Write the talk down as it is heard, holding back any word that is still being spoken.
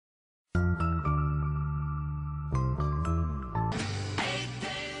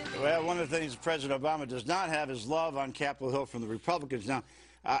Well, one of the things President Obama does not have is love on Capitol Hill from the Republicans. Now,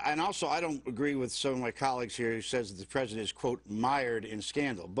 and also, I don't agree with some of my colleagues here who says that the president is, quote, mired in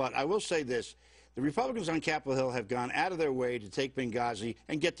scandal. But I will say this. The Republicans on Capitol Hill have gone out of their way to take Benghazi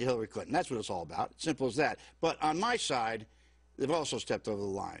and get to Hillary Clinton. That's what it's all about. Simple as that. But on my side, they've also stepped over the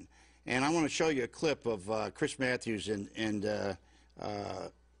line. And I want to show you a clip of Chris Matthews and Al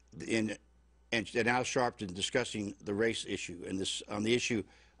Sharpton discussing the race issue and this on the issue,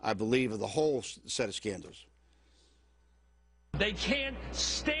 I believe, of the whole set of scandals. They can't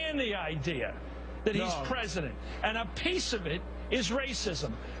stand the idea that he's president, and a piece of it is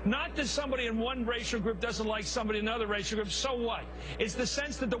racism. Not that somebody in one racial group doesn't like somebody in another racial group, so what? It's the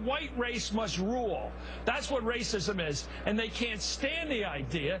sense that the white race must rule. That's what racism is, and they can't stand the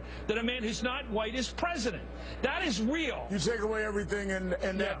idea that a man who's not white is president. That is real. You take away everything and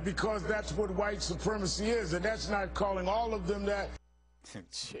that because that's what white supremacy is, and that's not calling all of them that.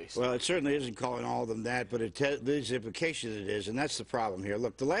 Well, it certainly isn't calling all of them that, but there's implications it is, and that's the problem here.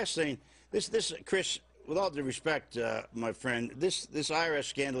 Look, the last thing, this Chris, with all due respect, my friend, this IRS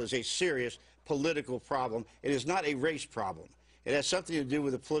scandal is a serious political problem. It is not a race problem. It has something to do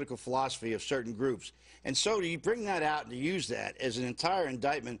with the political philosophy of certain groups. And so to bring that out and to use that as an entire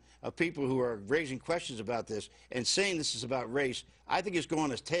indictment of people who are raising questions about this and saying this is about race, I think it's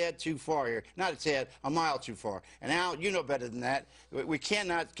going a tad too far here. Not a tad, a mile too far. And Al, you know better than that. We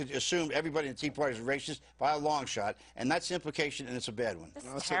cannot assume everybody in the Tea Party is racist by a long shot, and that's the implication, and it's a bad one. This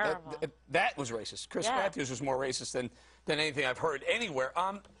is terrible. That was racist. Chris Matthews was more racist than anything I've heard anywhere.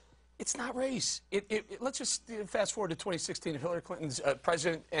 It's not race. Let's just fast forward to 2016. If Hillary Clinton's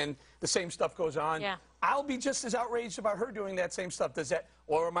president and the same stuff goes on, I'll be just as outraged about her doing that same stuff. Does that,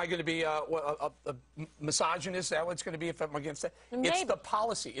 or am I going to be a misogynist? Is that what it's going to be if I'm against that? Maybe. It's the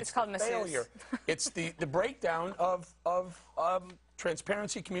policy. It's called the failure. It's the breakdown of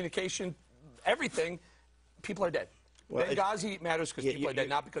transparency, communication, everything. People are dead. Well, Benghazi matters because people are dead,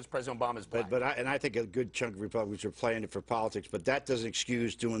 not because President Obama is black. And I think a good chunk of Republicans are playing it for politics, but that doesn't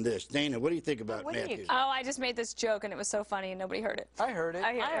excuse doing this. Dana, what do you think about Matthews? Oh, I just made this joke, and it was so funny, and nobody heard it. I heard it.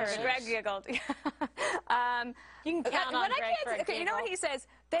 I heard it. Greg giggled. You can count on Greg for a okay, you know when he says,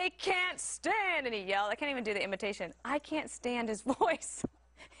 they can't stand, and he yelled, I can't even do the imitation. I can't stand his voice.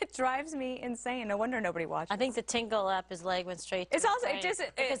 It drives me insane. No wonder nobody watches. I think the tingle up his leg went straight to it's also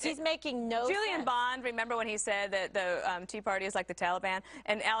because he's making no Julian sense. Bond, remember when he said that the Tea Party is like the Taliban?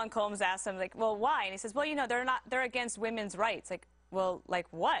 And Alan Colmes asked him, like, well, why? And he says, well, you know, they're against women's rights. Like, well, like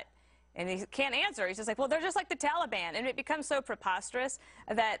what? And he can't answer. He's just like, well, they're just like the Taliban. And it becomes so preposterous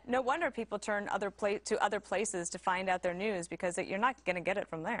that no wonder people turn to other places to find out their news, because you're not going to get it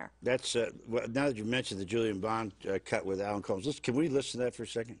from there. That's well, now that you mentioned the Julian Bond cut with Alan Colmes, can we listen to that for a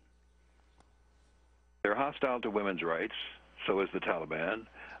second? They're hostile to women's rights, so is the Taliban.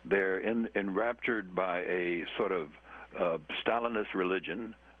 They're enraptured by a sort of Stalinist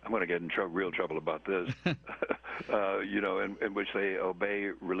religion. I'm going to get in real trouble about this, you know, in which they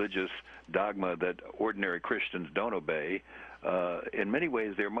obey religious dogma that ordinary Christians don't obey. In many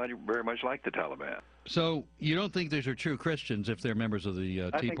ways, they're very much like the Taliban. So you don't think these are true Christians if they're members of the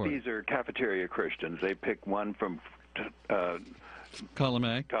Tea Party? I think these are cafeteria Christians. They pick one from column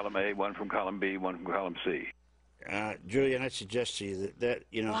A, one from column B, one from column C. Julian, I suggest to you that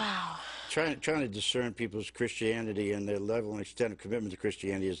you know, trying to discern people's Christianity and their level and extent of commitment to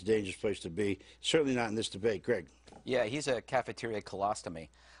Christianity is a dangerous place to be. Certainly not in this debate. Greg. Yeah, he's a cafeteria colostomy.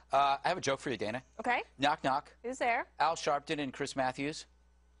 I have a joke for you, Dana. Okay. Knock, knock. Who's there? Al Sharpton and Chris Matthews.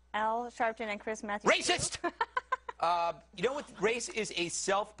 Al Sharpton and Chris Matthews. Racist! You know what? Race is a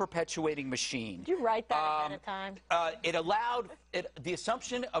self-perpetuating machine. Did you write that ahead of time? The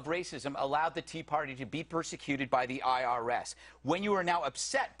assumption of racism allowed the Tea Party to be persecuted by the IRS. When you are now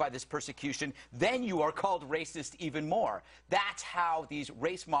upset by this persecution, then you are called racist even more. That's how these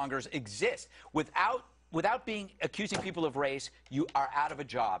RaceMongers exist. Without accusing people of race, you are out of a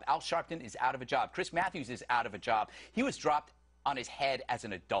job. Al Sharpton is out of a job. Chris Matthews is out of a job. He was dropped on his head as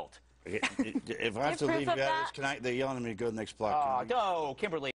an adult. If I have to leave you out of this, they're yelling at me to go to the next block. No,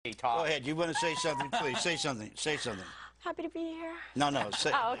 Kimberly, talk. Go ahead. You want to say something, please? Say something. Say something. Happy to be here. No.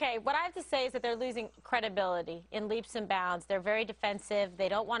 Oh, okay. What I have to say is that they're losing credibility in leaps and bounds. They're very defensive. They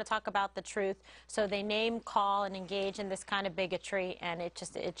don't want to talk about the truth, so they name, call, and engage in this kind of bigotry, and it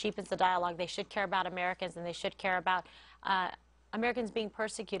cheapens the dialogue. They should care about Americans, and they should care about Americans being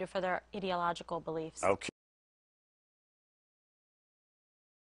persecuted for their ideological beliefs. Okay.